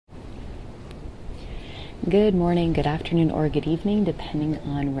Good morning, good afternoon, or good evening, depending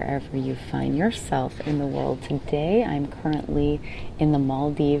on wherever you find yourself in the world today. I'm currently in the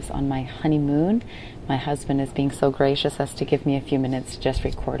Maldives on my honeymoon. My husband is being so gracious as to give me a few minutes to just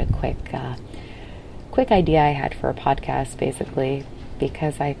record a quick idea I had for a podcast, basically,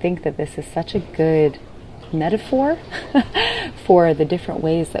 because I think that this is such a good metaphor for the different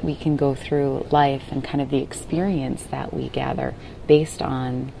ways that we can go through life and kind of the experience that we gather based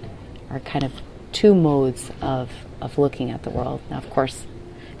on our kind of two modes of looking at the world. Now, of course,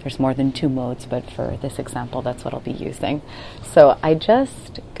 there's more than two modes, but for this example, that's what I'll be using. So I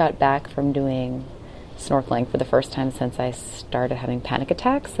just got back from doing snorkeling for the first time since I started having panic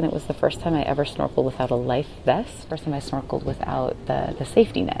attacks, and it was the first time I ever snorkeled without a life vest, first time I snorkeled without the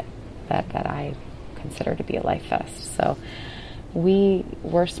safety net that I consider to be a life vest. So we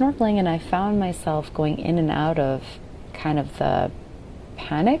were snorkeling, and I found myself going in and out of kind of the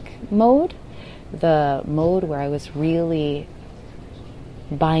panic mode, the mode where I was really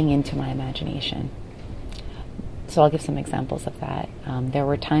buying into my imagination. So I'll give some examples of that. There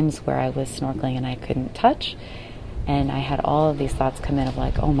were times where I was snorkeling and I couldn't touch, and I had all of these thoughts come in of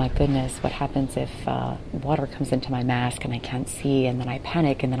like, oh my goodness, what happens if water comes into my mask and I can't see, and then I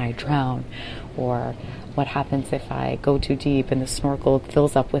panic and then I drown? Or what happens if I go too deep and the snorkel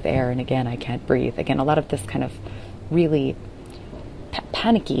fills up with air and again I can't breathe? Again, a lot of this kind of really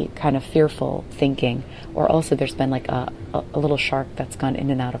panicky, kind of fearful thinking. Or also there's been like a little shark that's gone in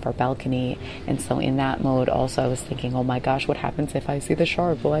and out of our balcony, and so in that mode also I was thinking, oh my gosh, what happens if I see the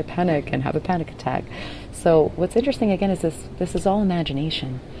shark? Will I panic and have a panic attack? So what's interesting again is this is all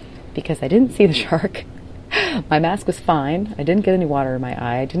imagination, because I didn't see the shark. My mask was fine. I didn't get any water in my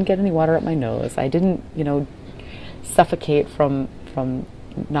eye. I didn't get any water up my nose. I didn't, suffocate from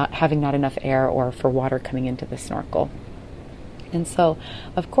not having not enough air or for water coming into the snorkel. And so,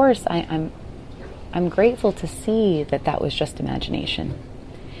 of course, I'm grateful to see that was just imagination.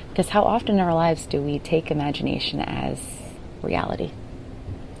 Because how often in our lives do we take imagination as reality?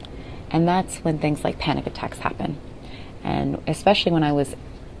 And that's when things like panic attacks happen. And especially when I was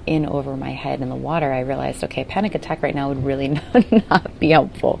in over my head in the water, I realized, okay, panic attack right now would really not be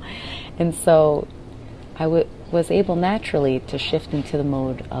helpful. And so I was able naturally to shift into the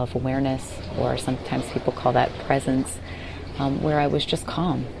mode of awareness, or sometimes people call that presence, where I was just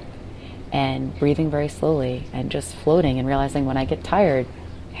calm and breathing very slowly and just floating, and realizing when I get tired,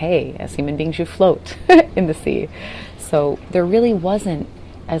 hey, as human beings, you float in the sea. So there really wasn't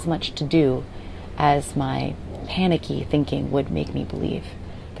as much to do as my panicky thinking would make me believe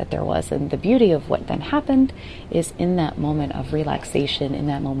that there was. And the beauty of what then happened is in that moment of relaxation, in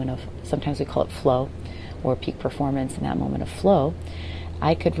that moment of, sometimes we call it flow or peak performance, in that moment of flow,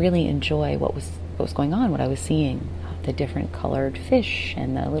 I could really enjoy what was going on, what I was seeing, the different colored fish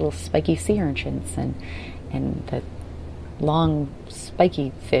and the little spiky sea urchins and the long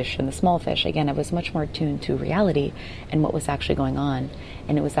spiky fish and the small fish. Again, I was much more tuned to reality and what was actually going on,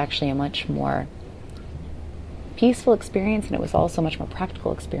 and it was actually a much more peaceful experience, and it was also a much more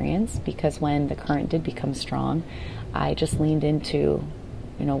practical experience, because when the current did become strong, I just leaned into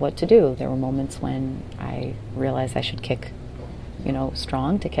what to do. There were moments when I realized I should kick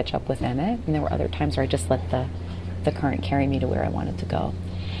strong to catch up with Emmett, and there were other times where I just let the current carry me to where I wanted to go.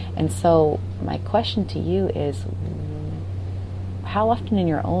 And so my question to you is, how often in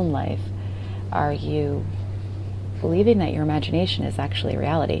your own life are you believing that your imagination is actually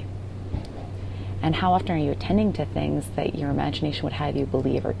reality? And how often are you attending to things that your imagination would have you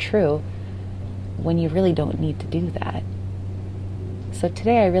believe are true when you really don't need to do that? So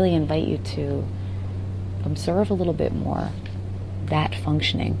today I really invite you to observe a little bit more that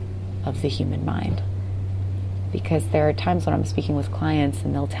functioning of the human mind. Because there are times when I'm speaking with clients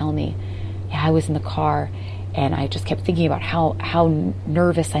and they'll tell me, yeah, I was in the car and I just kept thinking about how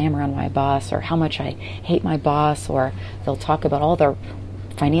nervous I am around my boss, or how much I hate my boss, or they'll talk about all their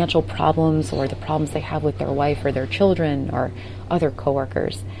financial problems or the problems they have with their wife or their children or other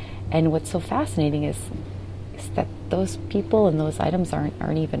coworkers. And what's so fascinating is that those people and those items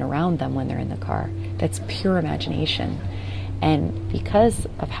aren't even around them when they're in the car. That's pure imagination. And because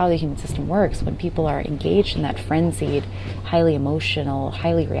of how the human system works, when people are engaged in that frenzied, highly emotional,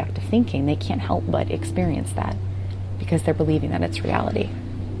 highly reactive thinking, they can't help but experience that because they're believing that it's reality.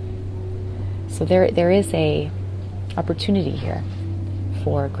 So there is a opportunity here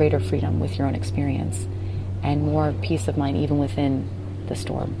for greater freedom with your own experience and more peace of mind even within the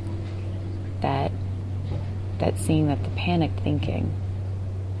storm. That seeing that the panicked thinking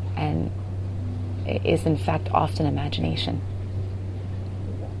and is in fact often imagination.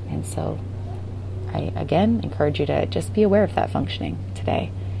 And so I again encourage you to just be aware of that functioning today.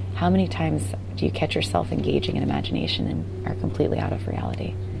 How many times do you catch yourself engaging in imagination and are completely out of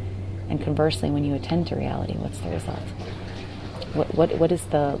reality? And conversely, when you attend to reality, what's the result? What is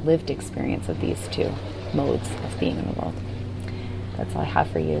the lived experience of these two modes of being in the world? That's all I have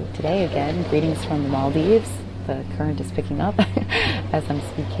for you today. Again, greetings from the Maldives. The current is picking up as I'm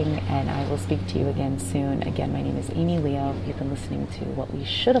speaking, and I will speak to you again soon. Again, my name is Amy Leo. You've been listening to What We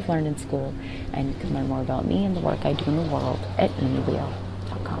Should Have Learned in School, and you can learn more about me and the work I do in the world at amyleo.com.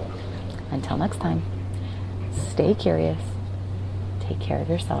 Until next time, stay curious, take care of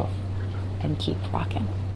yourself, and keep rocking.